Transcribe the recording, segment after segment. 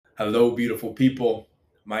Hello, beautiful people.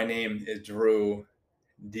 My name is Drew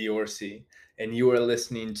Diorsi, and you are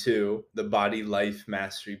listening to the Body Life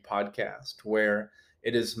Mastery Podcast, where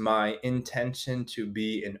it is my intention to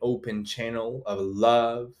be an open channel of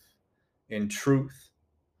love and truth,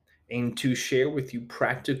 and to share with you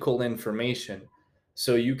practical information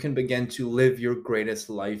so you can begin to live your greatest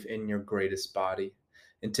life in your greatest body.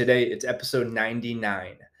 And today it's episode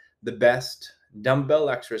 99, the best dumbbell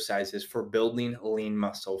exercises for building lean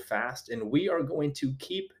muscle fast. And we are going to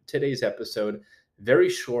keep today's episode very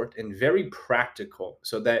short and very practical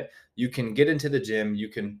so that you can get into the gym, you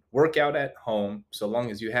can work out at home so long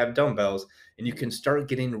as you have dumbbells, and you can start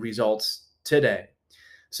getting results today.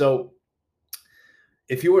 So,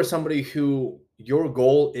 if you are somebody who your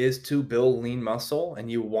goal is to build lean muscle and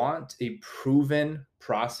you want a proven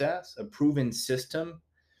process, a proven system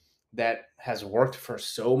that has worked for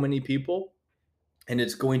so many people, and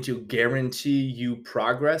it's going to guarantee you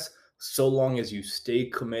progress so long as you stay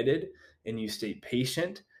committed and you stay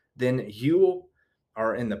patient, then you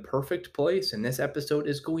are in the perfect place. And this episode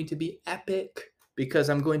is going to be epic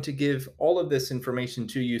because I'm going to give all of this information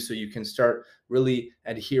to you so you can start really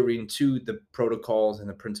adhering to the protocols and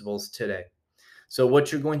the principles today. So,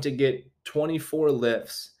 what you're going to get 24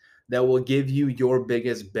 lifts that will give you your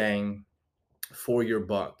biggest bang for your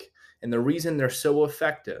buck. And the reason they're so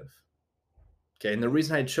effective, okay, and the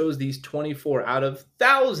reason I chose these 24 out of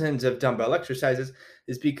thousands of dumbbell exercises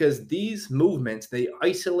is because these movements, they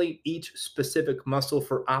isolate each specific muscle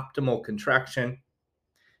for optimal contraction.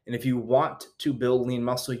 And if you want to build lean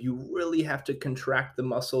muscle, you really have to contract the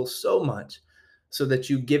muscle so much so that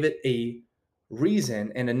you give it a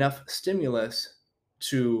reason and enough stimulus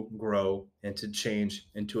to grow and to change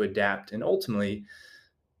and to adapt and ultimately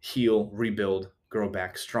heal, rebuild, grow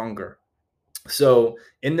back stronger. So,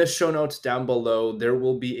 in the show notes down below, there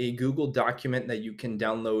will be a Google document that you can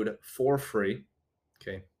download for free.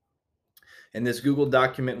 Okay. And this Google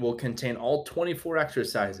document will contain all 24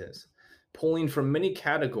 exercises, pulling from many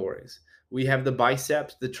categories. We have the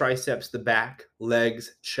biceps, the triceps, the back,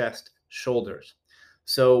 legs, chest, shoulders.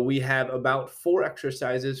 So we have about 4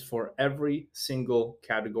 exercises for every single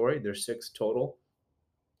category. There's 6 total.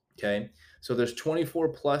 Okay. So there's 24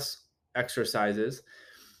 plus exercises.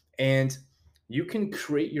 And you can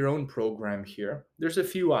create your own program here. There's a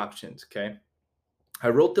few options. Okay. I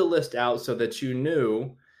wrote the list out so that you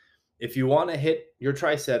knew if you want to hit your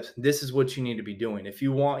triceps, this is what you need to be doing. If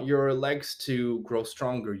you want your legs to grow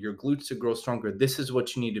stronger, your glutes to grow stronger, this is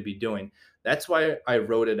what you need to be doing. That's why I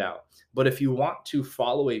wrote it out. But if you want to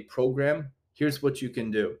follow a program, here's what you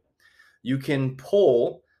can do. You can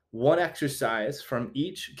pull one exercise from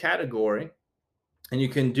each category, and you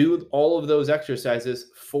can do all of those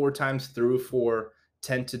exercises 4 times through for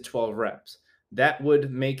 10 to 12 reps. That would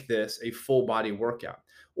make this a full body workout.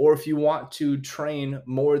 Or if you want to train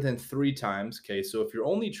more than 3 times, okay, so if you're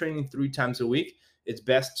only training 3 times a week, it's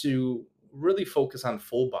best to really focus on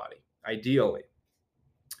full body, ideally.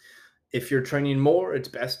 If you're training more, it's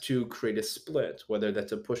best to create a split, whether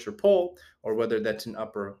that's a push or pull, or whether that's an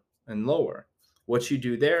upper and lower. What you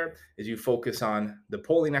do there is you focus on the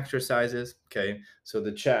pulling exercises, okay? So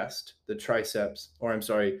the chest, the triceps, or I'm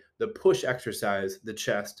sorry, the push exercise, the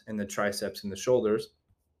chest and the triceps and the shoulders,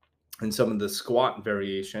 and some of the squat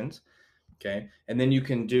variations, okay? And then you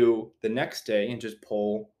can do the next day and just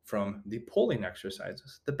pull from the pulling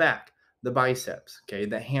exercises, the back, the biceps, okay,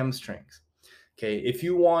 the hamstrings. Okay, if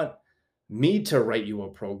you want me to write you a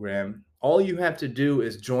program, all you have to do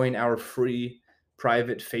is join our free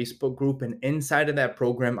private Facebook group. And inside of that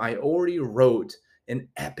program, I already wrote an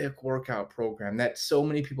epic workout program that so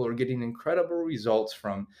many people are getting incredible results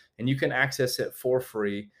from. And you can access it for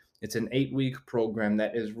free. It's an 8-week program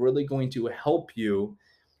that is really going to help you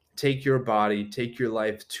take your body, take your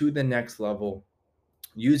life to the next level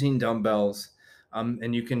using dumbbells.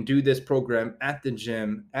 And you can do this program at the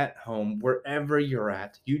gym, at home, wherever you're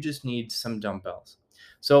at. You just need some dumbbells.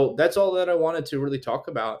 So that's all that I wanted to really talk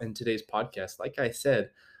about in today's podcast. Like I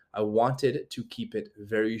said, I wanted to keep it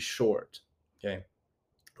very short. Okay.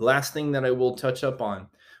 Last thing that I will touch up on,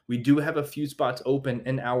 we do have a few spots open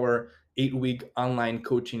in our 8-week online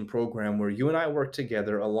coaching program where you and I work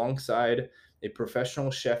together alongside a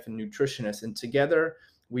professional chef and nutritionist. And together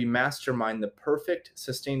we mastermind the perfect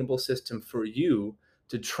sustainable system for you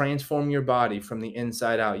to transform your body from the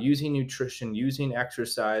inside out using nutrition, using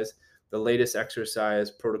exercise, the latest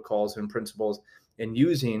exercise protocols and principles, and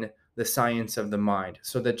using the science of the mind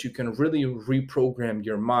so that you can really reprogram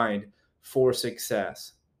your mind for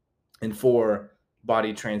success and for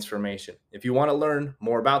body transformation. If you want to learn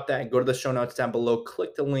more about that, go to the show notes down below,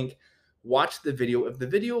 click the link watch the video. If the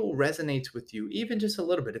video resonates with you, even just a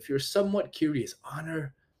little bit, if you're somewhat curious,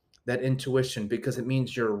 honor that intuition because it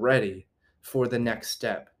means you're ready for the next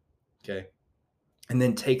step. Okay. And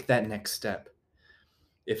then take that next step.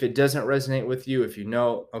 If it doesn't resonate with you, if you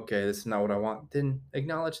know, okay, this is not what I want, then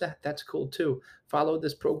acknowledge that. That's cool too. Follow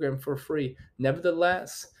this program for free.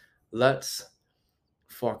 Nevertheless, let's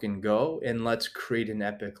fucking go and let's create an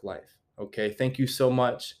epic life. Okay. Thank you so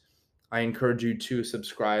much. I encourage you to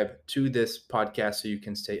subscribe to this podcast so you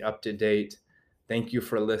can stay up to date. Thank you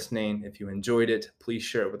for listening. If you enjoyed it, please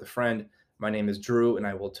share it with a friend. My name is Drew, and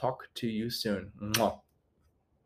I will talk to you soon. Mwah.